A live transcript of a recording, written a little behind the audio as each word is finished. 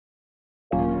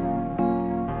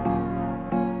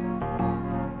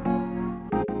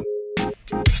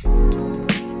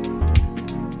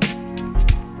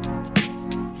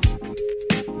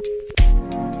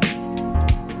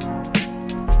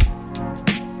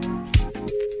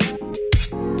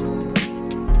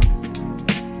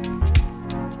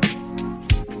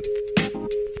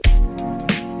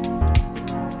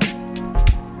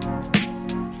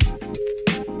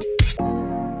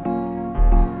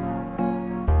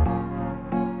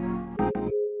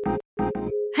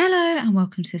and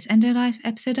welcome to this Endo Life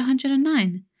episode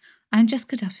 109. I'm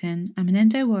Jessica Duffin. I'm an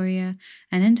endo warrior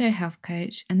and endo health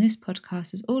coach, and this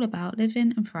podcast is all about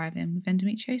living and thriving with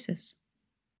endometriosis.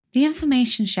 The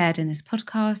information shared in this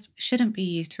podcast shouldn't be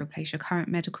used to replace your current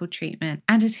medical treatment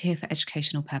and is here for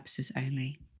educational purposes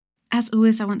only. As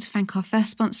always, I want to thank our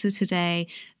first sponsor today,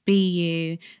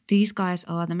 BU. These guys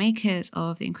are the makers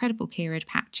of the incredible period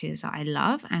patches that I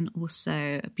love, and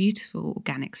also a beautiful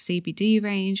organic CBD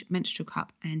range, menstrual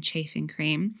cup and chafing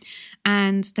cream.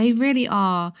 And they really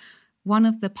are one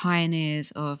of the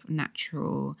pioneers of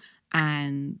natural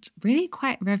and really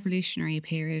quite revolutionary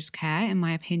periods care, in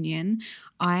my opinion.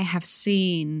 I have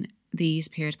seen these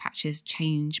period patches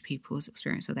change people's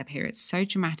experience of their periods so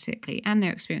dramatically, and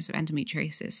their experience of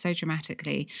endometriosis so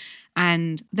dramatically.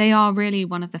 And they are really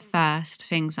one of the first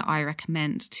things that I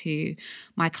recommend to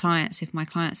my clients if my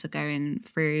clients are going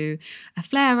through a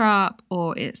flare-up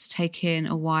or it's taken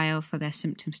a while for their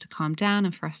symptoms to calm down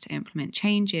and for us to implement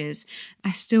changes.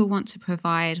 I still want to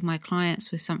provide my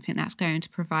clients with something that's going to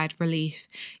provide relief,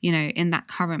 in that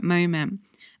current moment.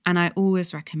 And I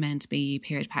always recommend BU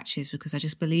period patches because I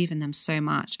just believe in them so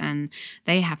much, and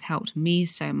they have helped me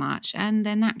so much, and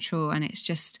they're natural. And it's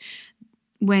just,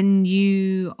 when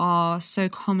you are so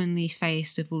commonly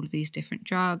faced with all of these different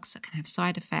drugs that can have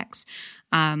side effects,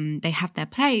 they have their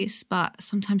place, but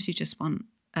sometimes you just want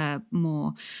a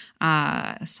more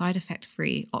side effect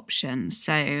free option.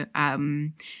 So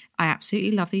I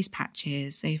absolutely love these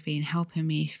patches. They've been helping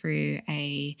me through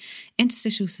a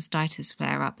interstitial cystitis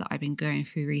flare up that I've been going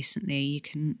through recently. You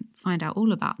can find out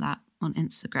all about that on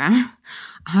Instagram.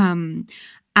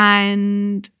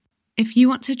 And if you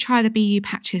want to try the BU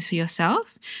patches for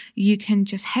yourself, you can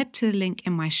just head to the link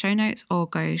in my show notes or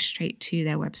go straight to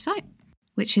their website,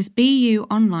 which is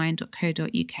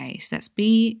buonline.co.uk. So that's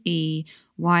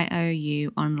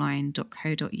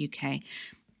BEYOUonline.co.uk.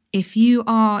 If you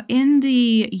are in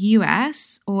the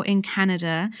US or in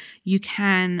Canada, you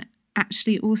can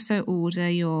actually also order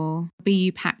your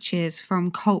BU patches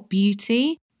from Cult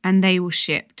Beauty, and they will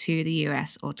ship to the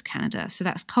US or to Canada. So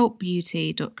that's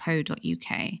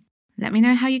cultbeauty.co.uk. Let me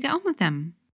know how you get on with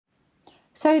them.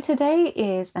 So today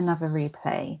is another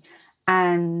replay,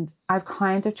 and I've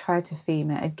kind of tried to theme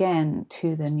it again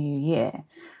to the new year.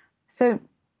 So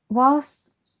whilst,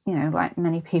 like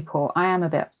many people, I am a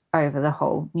bit over the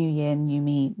whole new year, new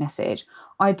me message,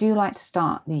 I do like to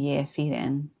start the year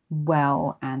feeling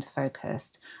well and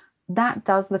focused. That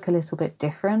does look a little bit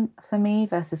different for me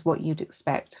versus what you'd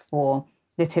expect for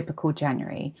the typical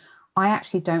January. I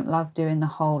actually don't love doing the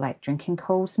whole drinking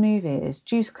cold smoothies,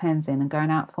 juice cleansing and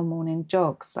going out for morning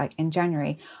jogs in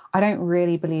January. I don't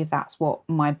really believe that's what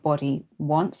my body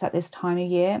wants at this time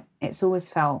of year. It's always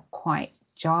felt quite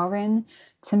jarring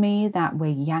to me that we're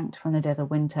yanked from the dead of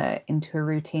winter into a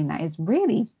routine that is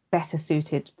really better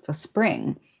suited for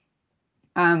spring.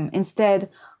 Instead,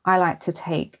 I like to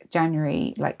take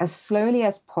January as slowly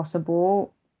as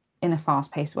possible in a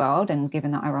fast-paced world, and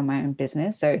given that I run my own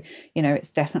business, so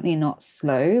it's definitely not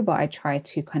slow, but I try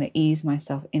to kind of ease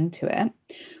myself into it.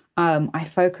 I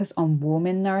focus on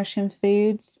warming, nourishing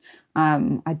foods. I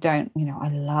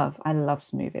love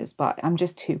smoothies, but I'm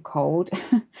just too cold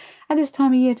at this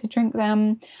time of year to drink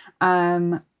them.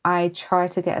 I try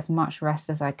to get as much rest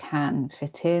as I can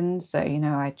fit in. So,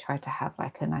 I try to have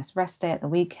a nice rest day at the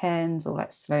weekends, or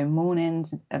slow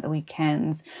mornings at the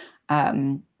weekends,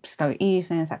 slow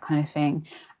evenings, that kind of thing.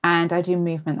 And I do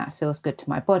movement that feels good to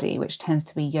my body, which tends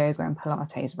to be yoga and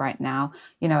Pilates right now.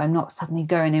 I'm not suddenly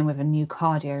going in with a new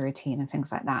cardio routine and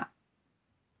things like that.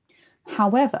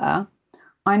 However,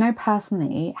 I know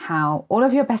personally how all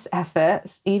of your best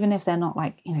efforts, even if they're not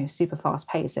super fast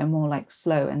paced, they're more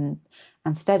slow and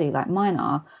steady like mine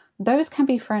are, those can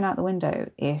be thrown out the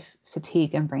window if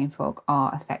fatigue and brain fog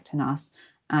are affecting us,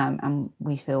 and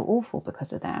we feel awful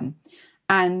because of them.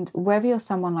 And whether you're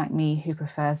someone like me who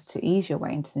prefers to ease your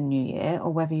way into the new year,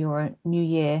 or whether you're a new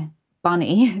year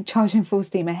bunny charging full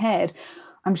steam ahead,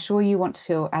 I'm sure you want to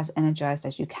feel as energized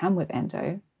as you can with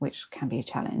endo, which can be a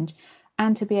challenge,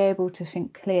 and to be able to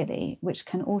think clearly, which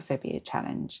can also be a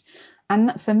challenge.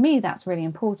 And for me, that's really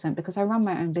important because I run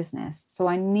my own business, so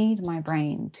I need my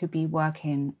brain to be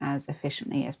working as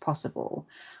efficiently as possible.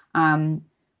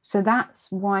 So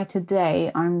that's why today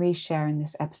I'm resharing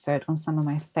this episode on some of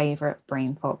my favorite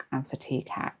brain fog and fatigue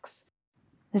hacks.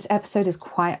 This episode is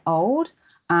quite old.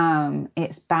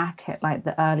 It's back at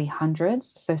the early hundreds.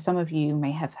 So some of you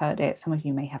may have heard it, some of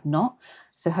you may have not.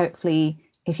 So hopefully,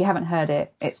 if you haven't heard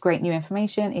it, it's great new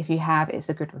information. If you have, it's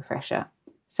a good refresher.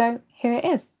 So here it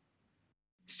is.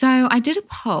 So I did a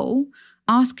poll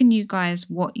asking you guys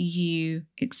what you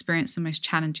experience the most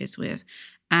challenges with.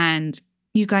 And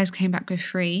you guys came back with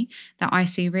 3 that I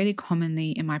see really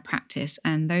commonly in my practice,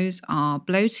 and those are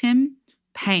bloating,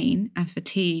 pain, and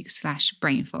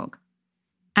fatigue/brain fog.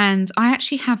 And I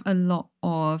actually have a lot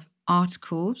of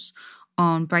articles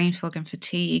on brain fog and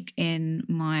fatigue in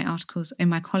my articles in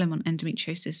my column on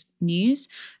endometriosis news.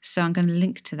 So I'm going to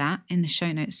link to that in the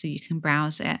show notes so you can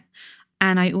browse it.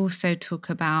 And I also talk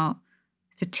about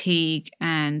fatigue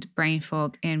and brain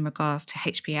fog in regards to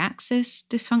HPA axis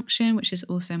dysfunction, which is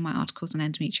also in my articles on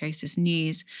endometriosis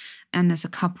news. And there's a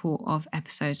couple of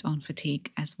episodes on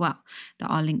fatigue as well that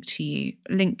I'll link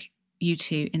you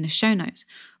to in the show notes.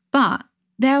 But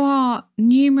there are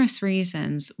numerous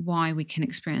reasons why we can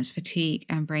experience fatigue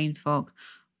and brain fog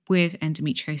with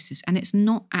endometriosis, and it's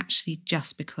not actually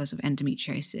just because of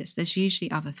endometriosis. There's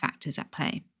usually other factors at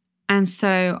play. And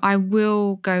so I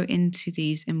will go into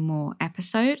these in more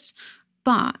episodes,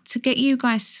 but to get you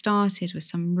guys started with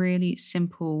some really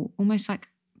simple, almost like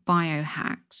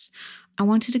biohacks, I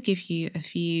wanted to give you a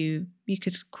few, you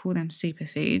could call them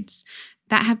superfoods,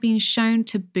 that have been shown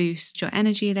to boost your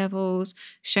energy levels,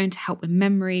 shown to help with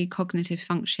memory, cognitive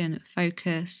function,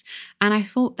 focus. And I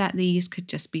thought that these could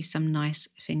just be some nice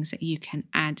things that you can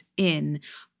add in.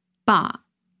 But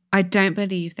I don't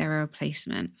believe they're a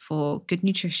replacement for good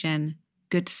nutrition,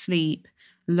 good sleep,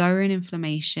 lowering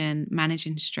inflammation,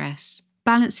 managing stress,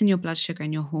 balancing your blood sugar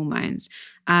and your hormones.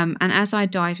 And as I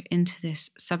dive into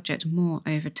this subject more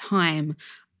over time,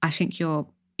 I think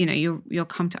you'll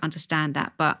come to understand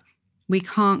that. But we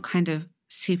can't kind of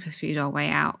superfood our way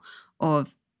out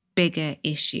of bigger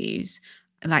issues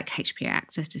like HPA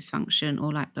axis dysfunction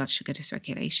or like blood sugar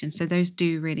dysregulation. So those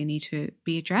do really need to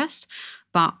be addressed.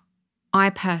 But I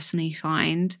personally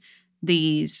find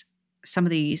some of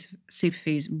these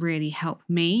superfoods really help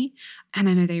me, and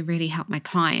I know they really help my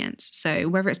clients. So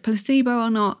whether it's placebo or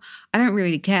not, I don't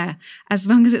really care. As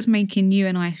long as it's making you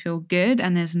and I feel good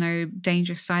and there's no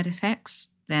dangerous side effects,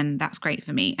 then that's great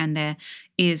for me. And there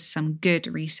is some good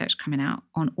research coming out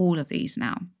on all of these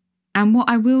now. And what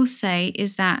I will say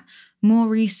is that more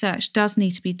research does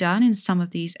need to be done in some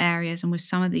of these areas and with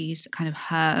some of these kind of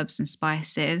herbs and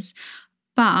spices,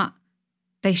 but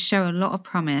they show a lot of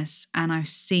promise, and I've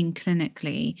seen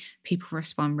clinically people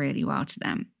respond really well to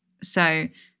them. So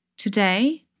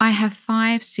today I have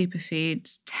 5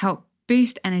 superfoods to help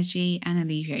boost energy and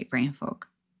alleviate brain fog.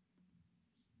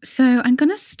 So I'm going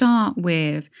to start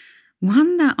with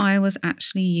one that I was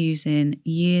actually using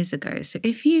years ago. So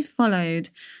if you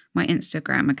followed my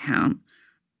Instagram account,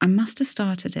 I must have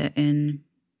started it in,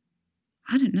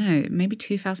 I don't know, maybe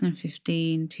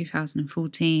 2015,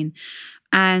 2014.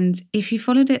 And if you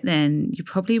followed it then, you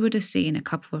probably would have seen a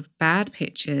couple of bad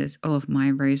pictures of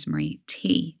my rosemary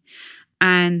tea.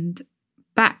 And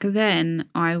back then,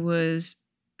 I was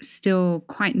still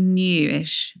quite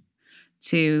newish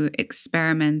to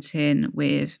experimenting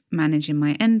with managing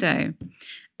my endo.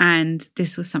 And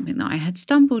this was something that I had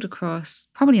stumbled across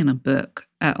probably on a blog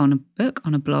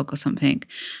or something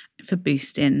for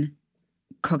boosting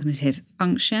cognitive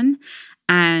function.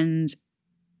 And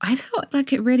I felt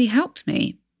like it really helped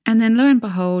me. And then lo and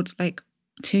behold, like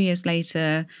 2 years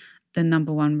later, the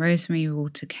 #1 rosemary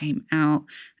water came out,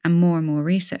 and more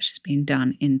research has been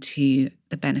done into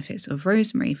the benefits of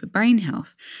rosemary for brain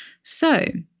health. So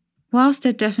whilst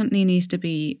there definitely needs to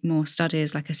be more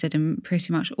studies, like I said, in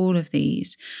pretty much all of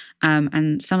these,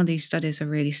 and some of these studies are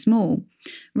really small,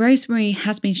 rosemary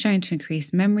has been shown to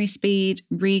increase memory speed,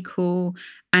 recall,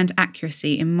 and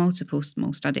accuracy in multiple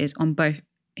small studies on both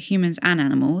humans and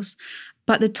animals.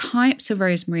 But the types of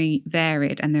rosemary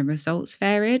varied and their results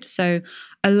varied. So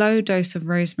a low dose of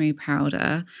rosemary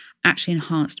powder actually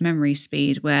enhanced memory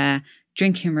speed, where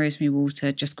drinking rosemary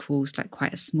water just caused like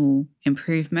quite a small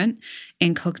improvement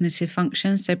in cognitive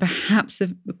function. So perhaps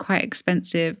the quite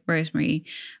expensive rosemary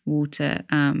water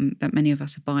that many of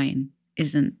us are buying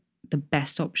isn't the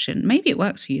best option. Maybe it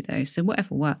works for you though, so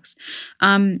whatever works.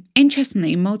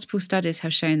 Interestingly, multiple studies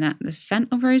have shown that the scent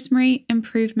of rosemary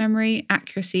improved memory,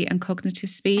 accuracy, and cognitive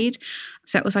speed.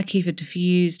 So that was like either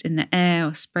diffused in the air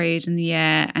or sprayed in the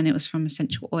air, and it was from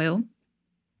essential oil.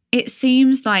 It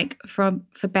seems like for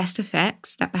best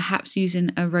effects that perhaps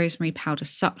using a rosemary powder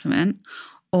supplement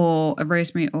or a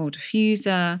rosemary oil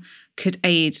diffuser could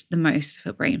aid the most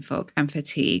for brain fog and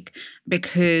fatigue,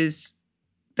 because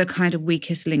the kind of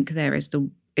weakest link there is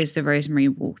the rosemary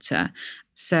water.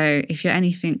 So if you're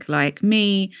anything like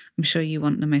me, I'm sure you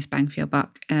want the most bang for your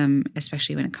buck,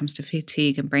 especially when it comes to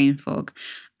fatigue and brain fog.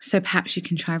 So perhaps you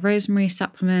can try rosemary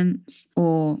supplements,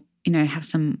 or have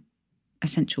some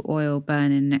essential oil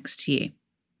burning next to you.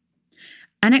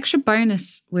 An extra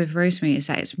bonus with rosemary is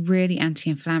that it's really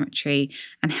anti-inflammatory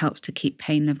and helps to keep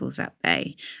pain levels at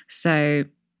bay. So,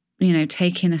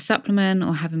 taking a supplement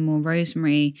or having more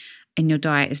rosemary in your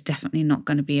diet is definitely not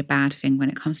going to be a bad thing when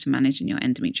it comes to managing your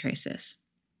endometriosis.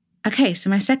 Okay, so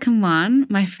my second one,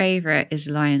 my favorite, is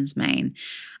lion's mane.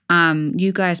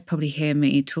 You guys probably hear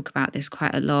me talk about this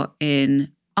quite a lot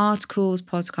in articles,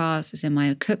 podcasts, it's in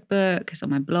my cookbook, it's on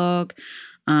my blog,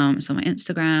 it's on my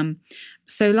Instagram.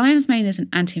 So lion's mane is an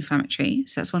anti-inflammatory.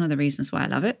 So that's one of the reasons why I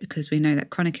love it, because we know that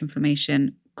chronic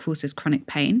inflammation causes chronic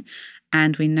pain.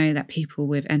 And we know that people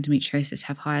with endometriosis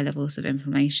have higher levels of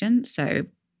inflammation. So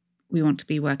we want to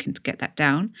be working to get that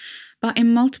down. But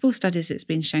in multiple studies, it's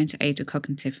been shown to aid with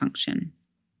cognitive function.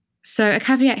 So a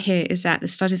caveat here is that the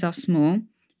studies are small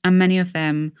and many of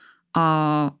them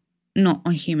are not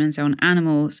on humans or on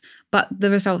animals, but the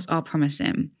results are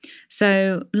promising.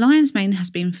 So lion's mane has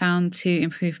been found to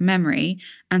improve memory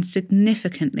and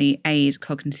significantly aid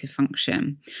cognitive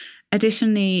function.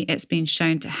 Additionally, it's been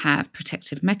shown to have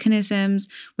protective mechanisms,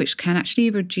 which can actually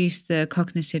reduce the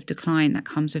cognitive decline that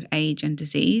comes with age and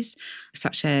disease,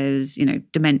 such as,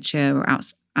 dementia or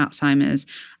Alzheimer's.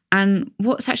 And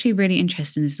what's actually really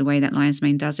interesting is the way that lion's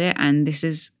mane does it. And this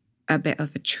is a bit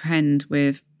of a trend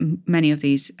with many of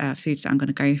these foods that I'm going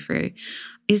to go through,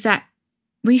 is that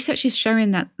research is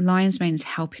showing that lion's mane is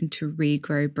helping to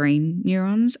regrow brain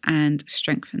neurons and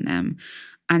strengthen them.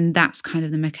 And that's kind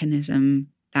of the mechanism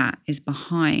that is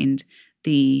behind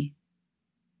the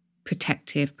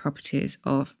protective properties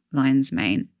of lion's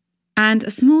mane. And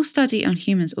a small study on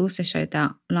humans also showed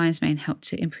that lion's mane helped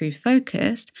to improve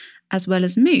focus as well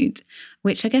as mood,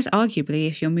 which I guess arguably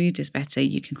if your mood is better,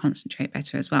 you can concentrate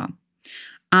better as well.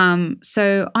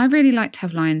 So I really like to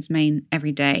have lion's mane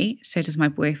every day. So does my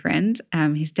boyfriend.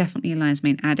 He's definitely a lion's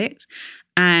mane addict.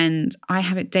 And I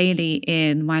have it daily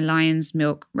in my lion's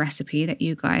milk recipe that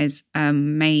you guys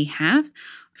may have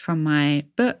from my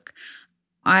book.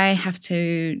 I've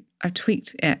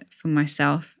tweaked it for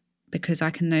myself because I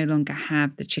can no longer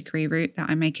have the chicory root that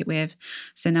I make it with.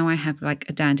 So now I have like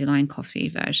a dandelion coffee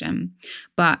version.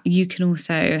 But you can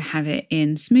also have it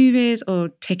in smoothies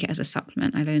or take it as a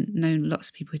supplement. I don't know lots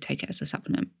of people who take it as a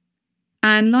supplement.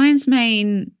 And lion's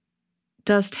mane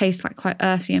does taste like quite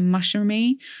earthy and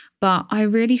mushroomy, but I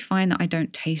really find that I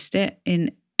don't taste it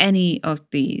in any of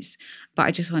these. But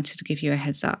I just wanted to give you a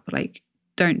heads up,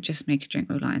 don't just make a drink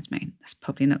with lion's mane. That's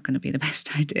probably not going to be the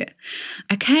best idea.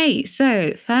 Okay,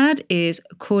 so third is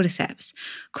cordyceps.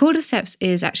 Cordyceps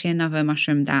is actually another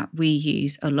mushroom that we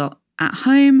use a lot at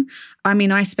home. I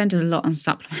mean, I spend a lot on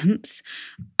supplements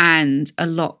and a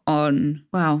lot on,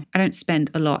 I don't spend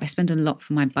a lot. I spend a lot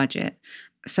for my budget.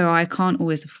 So I can't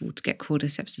always afford to get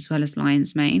cordyceps as well as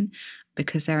lion's mane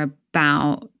because they're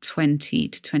about 20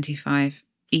 to 25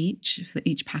 each for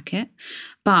each packet.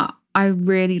 But I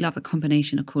really love the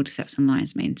combination of cordyceps and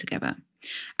lion's mane together.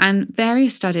 And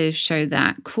various studies show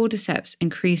that cordyceps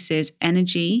increases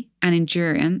energy and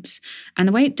endurance. And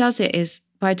the way it does it is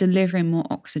by delivering more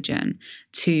oxygen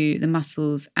to the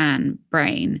muscles and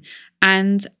brain.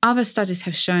 And other studies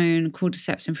have shown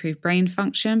cordyceps improve brain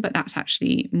function, but that's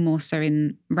actually more so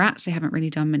in rats. They haven't really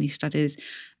done many studies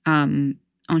on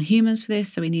humans for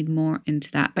this, so we need more into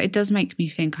that. But it does make me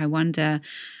think, I wonder,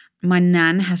 my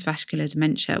nan has vascular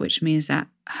dementia, which means that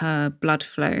her blood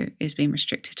flow is being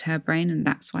restricted to her brain, and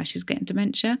that's why she's getting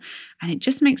dementia. And it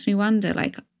just makes me wonder,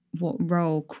 what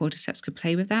role cordyceps could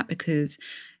play with that, because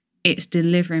it's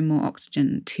delivering more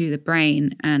oxygen to the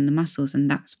brain and the muscles, and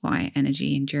that's why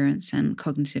energy, endurance, and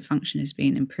cognitive function is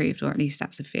being improved, or at least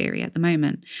that's a theory at the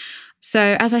moment.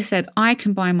 So, as I said, I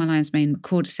combine my lion's mane with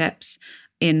cordyceps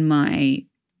in my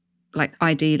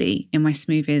ideally in my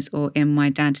smoothies or in my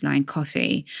dandelion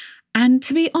coffee. And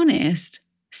to be honest,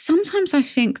 sometimes I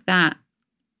think that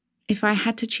if I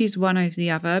had to choose one over the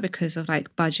other because of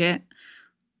budget,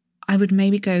 I would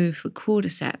maybe go for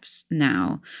cordyceps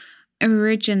now.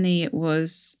 Originally it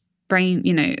was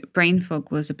brain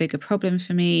fog was a bigger problem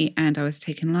for me and I was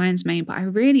taking lion's mane, but I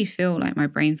really feel like my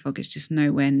brain fog is just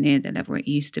nowhere near the level it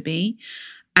used to be.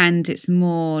 And it's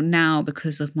more now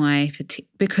because of my fatigue,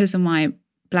 because of my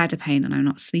bladder pain and I'm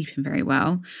not sleeping very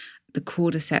well. The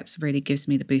cordyceps really gives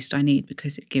me the boost I need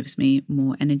because it gives me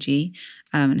more energy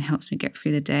and helps me get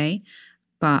through the day.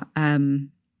 But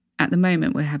at the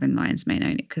moment, we're having lion's mane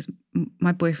only because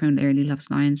my boyfriend really loves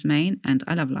lion's mane and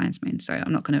I love lion's mane, so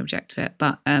I'm not going to object to it.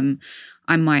 But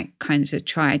I might kind of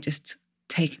try just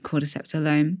taking cordyceps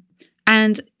alone.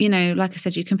 And, like I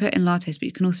said, you can put it in lattes, but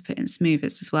you can also put it in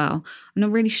smoothies as well. I'm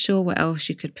not really sure what else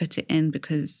you could put it in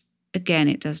because, again,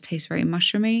 it does taste very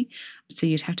mushroomy. So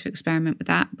you'd have to experiment with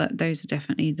that. But those are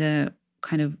definitely the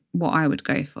kind of what I would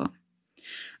go for.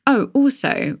 Oh,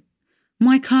 also,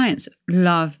 my clients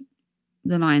love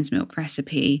the lion's milk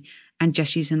recipe and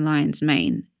just using lion's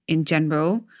mane in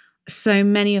general. So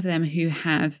many of them who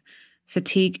have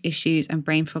fatigue issues and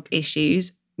brain fog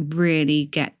issues really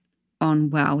get on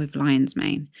well with lion's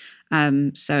mane.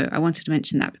 So I wanted to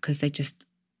mention that because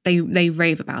they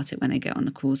rave about it when they get on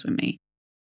the calls with me.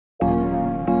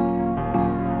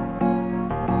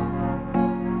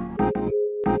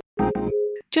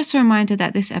 Just a reminder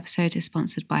that this episode is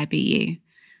sponsored by BU.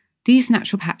 These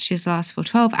natural patches last for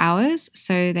 12 hours,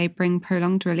 so they bring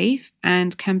prolonged relief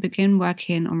and can begin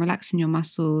working on relaxing your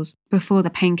muscles before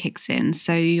the pain kicks in,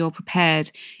 so you're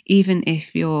prepared even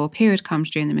if your period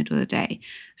comes during the middle of the day.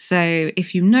 So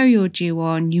if you know you're due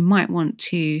on, you might want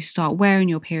to start wearing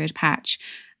your period patch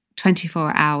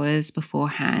 24 hours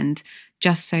beforehand,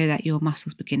 just so that your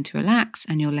muscles begin to relax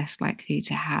and you're less likely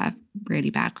to have really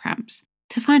bad cramps.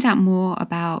 To find out more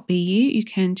about BU, you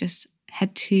can just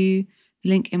head to the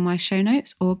link in my show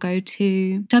notes or go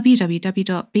to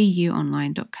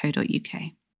www.buonline.co.uk.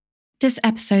 This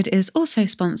episode is also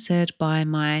sponsored by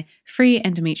my free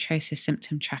endometriosis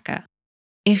symptom tracker.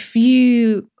 If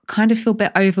you kind of feel a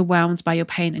bit overwhelmed by your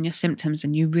pain and your symptoms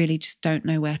and you really just don't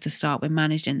know where to start with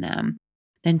managing them,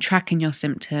 then tracking your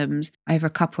symptoms over a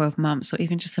couple of months or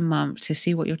even just a month to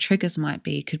see what your triggers might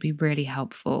be could be really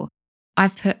helpful.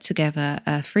 I've put together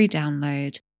a free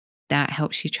download that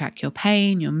helps you track your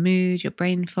pain, your mood, your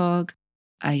brain fog,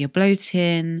 your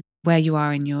bloating, where you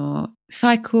are in your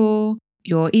cycle,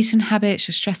 your eating habits,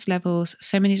 your stress levels,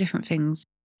 so many different things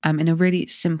in a really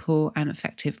simple and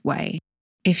effective way.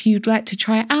 If you'd like to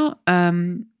try it out,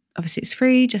 obviously it's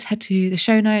free. Just head to the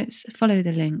show notes, follow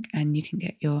the link, and you can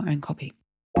get your own copy.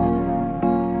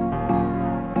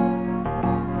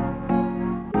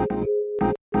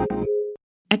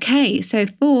 Okay, so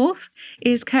fourth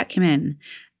is curcumin.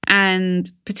 And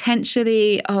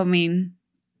potentially, I don't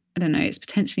know, it's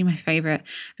potentially my favourite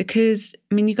because,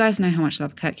 you guys know how much I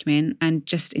love curcumin. And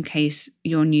just in case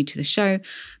you're new to the show,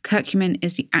 curcumin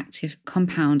is the active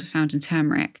compound found in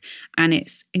turmeric and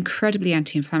it's incredibly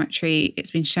anti-inflammatory.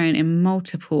 It's been shown in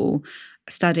multiple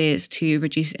studies to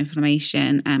reduce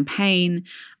inflammation and pain.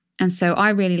 And so I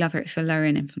really love it for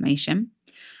lowering inflammation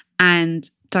and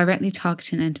directly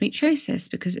targeting endometriosis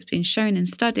because it's been shown in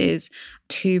studies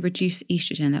to reduce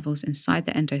estrogen levels inside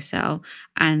the endocell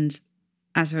and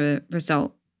as a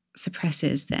result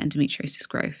suppresses the endometriosis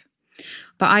growth.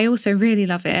 But I also really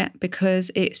love it because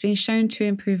it's been shown to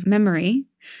improve memory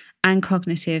and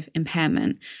cognitive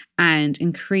impairment and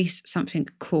increase something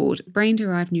called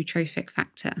brain-derived neurotrophic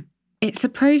factor. It's a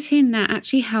protein that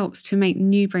actually helps to make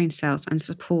new brain cells and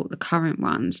support the current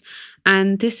ones.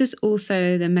 And this is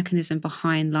also the mechanism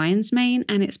behind lion's mane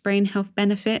and its brain health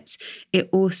benefits. It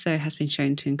also has been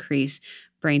shown to increase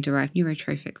brain-derived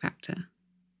neurotrophic factor.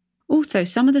 Also,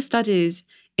 some of the studies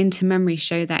into memory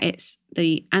show that it's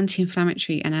the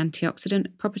anti-inflammatory and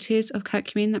antioxidant properties of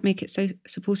curcumin that make it so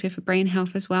supportive for brain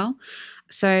health as well.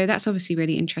 So that's obviously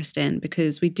really interesting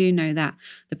because we do know that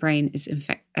the brain is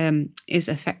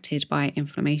affected by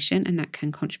inflammation and that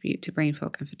can contribute to brain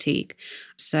fog and fatigue.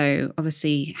 So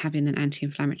obviously having an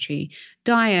anti-inflammatory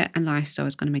diet and lifestyle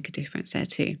is going to make a difference there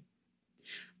too.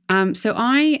 So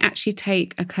I actually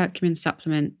take a curcumin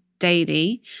supplement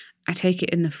daily. I take it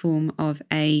in the form of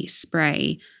a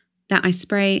spray that I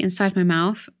spray inside my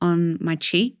mouth on my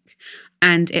cheek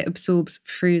and it absorbs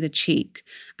through the cheek.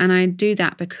 And I do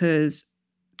that because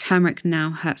turmeric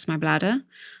now hurts my bladder.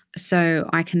 So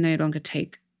I can no longer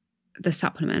take the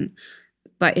supplement.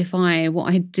 But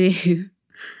what I do,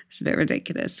 it's a bit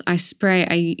ridiculous. I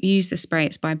use the spray,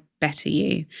 it's by Better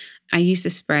You. I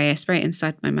spray it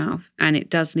inside my mouth and it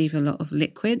does leave a lot of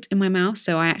liquid in my mouth.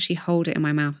 So I actually hold it in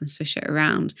my mouth and swish it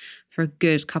around for a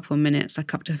good couple of minutes,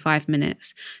 like up to 5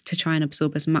 minutes, to try and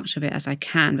absorb as much of it as I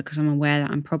can because I'm aware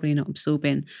that I'm probably not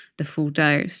absorbing the full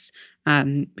dose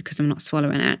because I'm not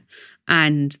swallowing it.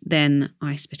 And then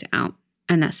I spit it out.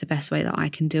 And that's the best way that I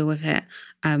can deal with it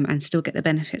and still get the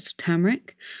benefits of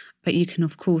turmeric. But you can,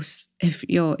 of course, if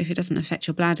it doesn't affect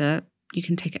your bladder, you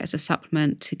can take it as a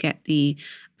supplement to get the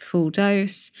full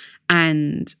dose.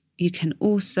 And you can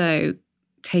also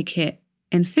take it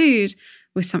in food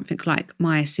with something like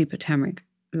my super turmeric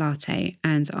latte.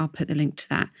 And I'll put the link to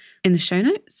that in the show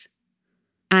notes.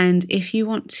 And if you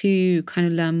want to kind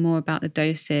of learn more about the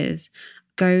doses,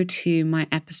 go to my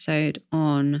episode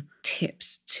on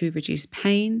tips to reduce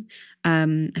pain.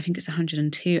 I think it's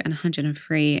 102 and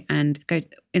 103. And go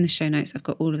in the show notes, I've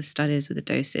got all of the studies with the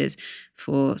doses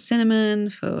for cinnamon,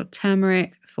 for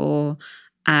turmeric, for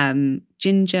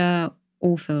ginger,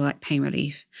 all for like pain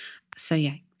relief. So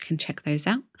yeah, you can check those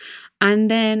out. And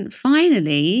then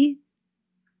finally,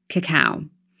 cacao.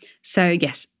 So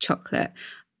yes, chocolate,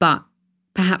 but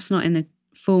perhaps not in the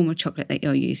form of chocolate that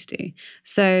you're used to.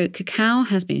 So cacao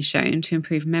has been shown to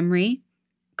improve memory,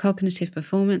 cognitive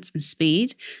performance and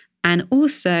speed, and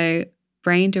also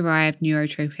brain-derived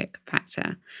neurotrophic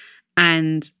factor.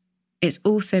 And it's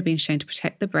also been shown to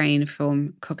protect the brain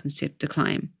from cognitive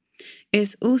decline.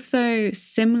 It's also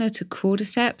similar to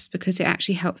cordyceps because it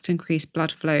actually helps to increase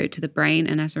blood flow to the brain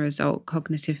and as a result,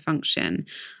 cognitive function.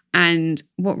 And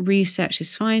what research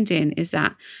is finding is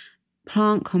that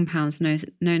plant compounds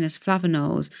known as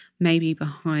flavonols may be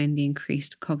behind the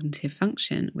increased cognitive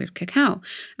function with cacao.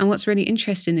 And what's really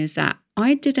interesting is that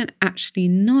I didn't actually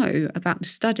know about the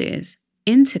studies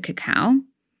into cacao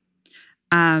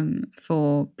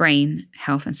for brain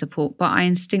health and support, but I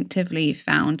instinctively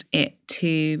found it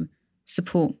to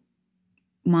support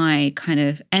my kind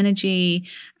of energy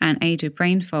and aid with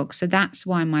brain fog. So that's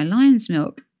why my lion's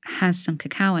milk has some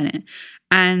cacao in it.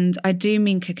 And I do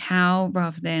mean cacao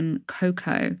rather than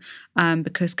cocoa,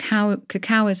 because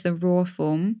cacao is the raw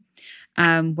form,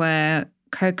 where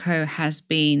cocoa has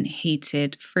been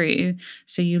heated through.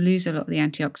 So you lose a lot of the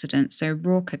antioxidants. So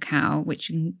raw cacao, which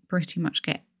you can pretty much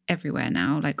get everywhere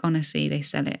now, like honestly, they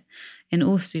sell it in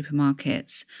all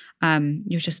supermarkets.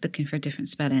 You're just looking for a different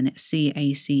spelling. It's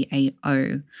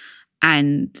CACAO.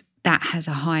 And that has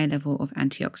a high level of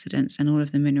antioxidants and all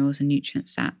of the minerals and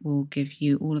nutrients that will give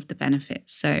you all of the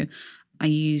benefits. So I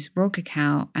use raw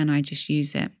cacao and I just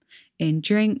use it in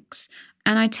drinks.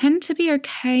 And I tend to be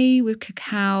okay with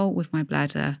cacao with my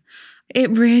bladder. It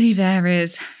really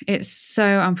varies. It's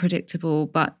so unpredictable,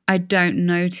 but I don't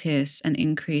notice an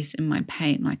increase in my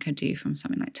pain like I do from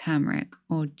something like turmeric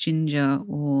or ginger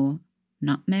or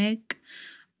nutmeg.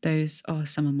 Those are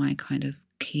some of my kind of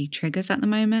key triggers at the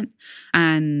moment.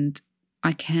 And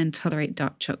I can tolerate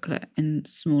dark chocolate in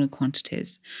smaller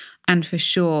quantities. And for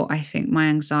sure, I think my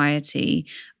anxiety,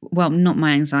 well, not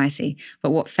my anxiety, but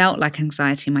what felt like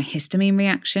anxiety, my histamine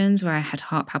reactions where I had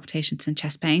heart palpitations and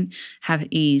chest pain have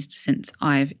eased since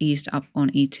I've eased up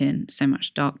on eating so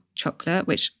much dark chocolate,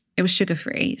 which it was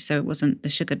sugar-free. So it wasn't the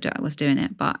sugar that was doing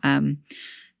it, but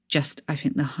just I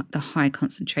think the high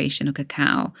concentration of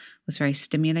cacao was very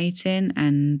stimulating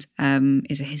and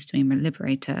is a histamine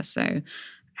liberator. So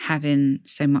having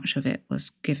so much of it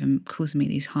was causing me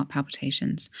these heart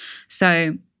palpitations.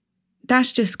 So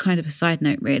that's just kind of a side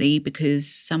note, really,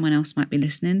 because someone else might be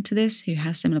listening to this who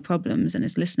has similar problems and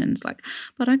is listening. It's like,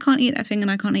 but I can't eat that thing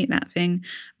and I can't eat that thing.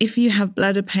 If you have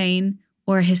bladder pain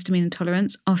or a histamine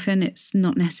intolerance, often it's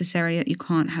not necessary that you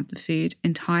can't have the food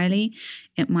entirely.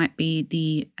 It might be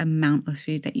the amount of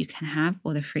food that you can have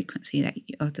or the frequency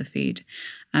of the food.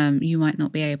 You might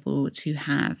not be able to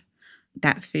have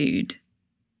that food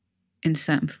in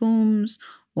certain forms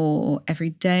or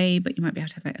every day, but you might be able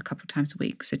to have it a couple of times a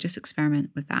week. So just experiment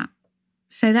with that.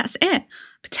 So that's it.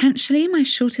 Potentially my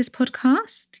shortest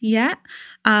podcast yet,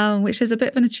 which is a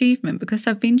bit of an achievement because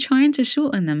I've been trying to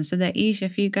shorten them so they're easier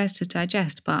for you guys to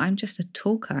digest, but I'm just a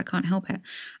talker. I can't help it.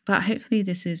 But hopefully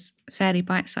this is fairly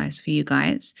bite-sized for you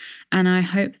guys. And I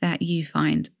hope that you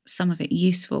find some of it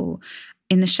useful.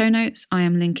 In the show notes, I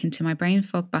am linking to my brain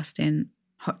fog busting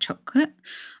hot chocolate.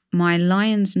 My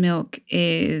lion's milk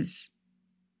is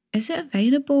it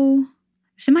available?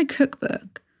 It's in my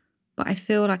cookbook, but I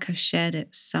feel like I've shared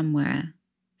it somewhere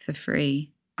for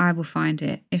free. I will find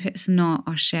it. If it's not,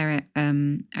 I'll share it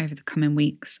over the coming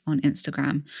weeks on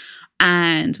Instagram.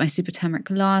 And my super turmeric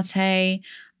latte,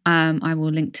 I will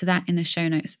link to that in the show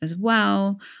notes as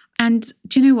well. And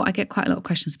do you know what? I get quite a lot of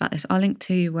questions about this. I'll link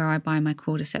to where I buy my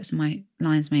cordyceps and my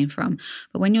lion's mane from.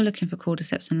 But when you're looking for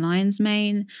cordyceps and lion's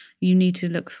mane, you need to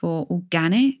look for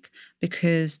organic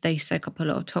because they soak up a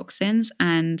lot of toxins.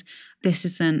 And this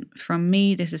isn't from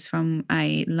me. This is from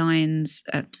a lion's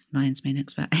mane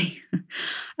expert,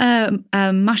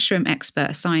 a mushroom expert,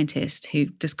 a scientist who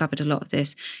discovered a lot of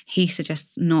this. He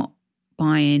suggests not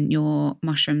buying your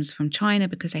mushrooms from China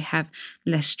because they have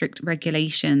less strict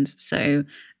regulations. So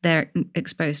they're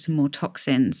exposed to more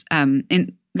toxins,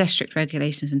 in less strict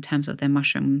regulations in terms of their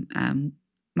mushroom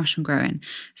growing.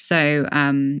 So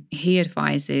he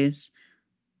advises,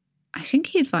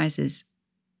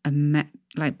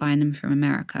 like buying them from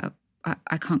America.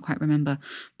 I can't quite remember,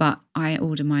 but I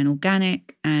order mine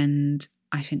organic and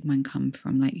I think mine come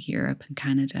from like Europe and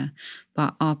Canada,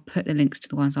 but I'll put the links to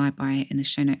the ones I buy in the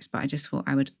show notes. But I just thought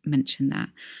I would mention that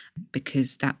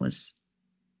because that was,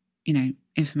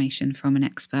 information from an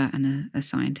expert and a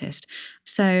scientist.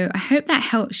 So I hope that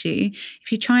helps you.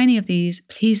 If you try any of these,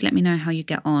 please let me know how you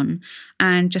get on.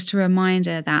 And just a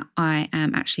reminder that I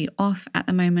am actually off at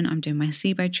the moment. I'm doing my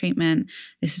SIBO treatment.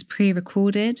 This is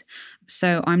pre-recorded,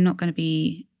 so I'm not going to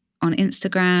be on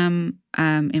Instagram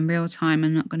in real time.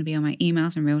 I'm not going to be on my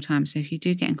emails in real time. So if you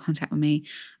do get in contact with me,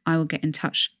 I will get in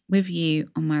touch with you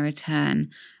on my return.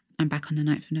 I'm back on the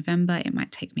 9th of November. It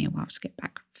might take me a while to get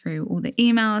back through all the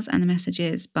emails and the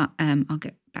messages, but I'll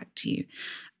get back to you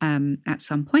at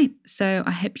some point. So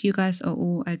I hope you guys are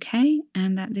all okay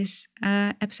and that this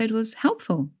episode was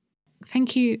helpful.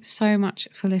 Thank you so much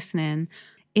for listening.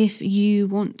 If you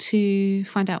want to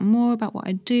find out more about what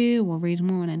I do or read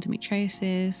more on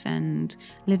endometriosis and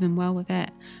living well with it,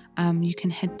 you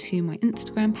can head to my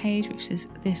Instagram page, which is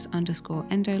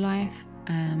this_endolife.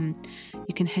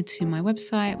 You can head to my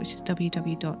website, which is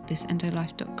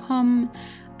www.thisendolife.com,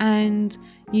 and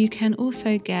you can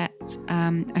also get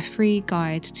a free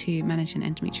guide to managing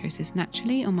endometriosis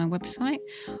naturally on my website.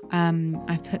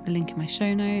 I've put the link in my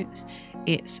show notes.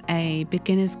 It's a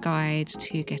beginner's guide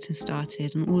to getting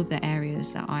started on all of the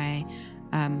areas that I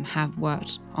have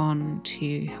worked on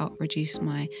to help reduce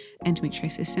my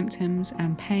endometriosis symptoms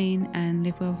and pain and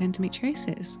live well with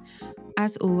endometriosis.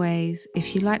 As always,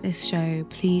 if you like this show,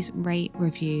 please rate,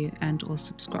 review, and or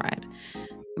subscribe. It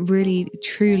really,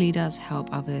 truly does help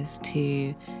others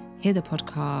to hear the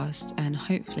podcast and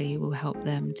hopefully will help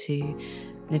them to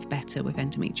live better with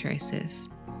endometriosis.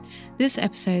 This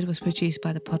episode was produced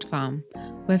by The Pod Farm.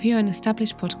 Whether you're an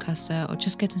established podcaster or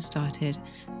just getting started,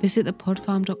 visit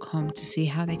thepodfarm.com to see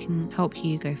how they can help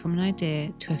you go from an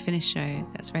idea to a finished show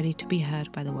that's ready to be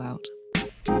heard by the world.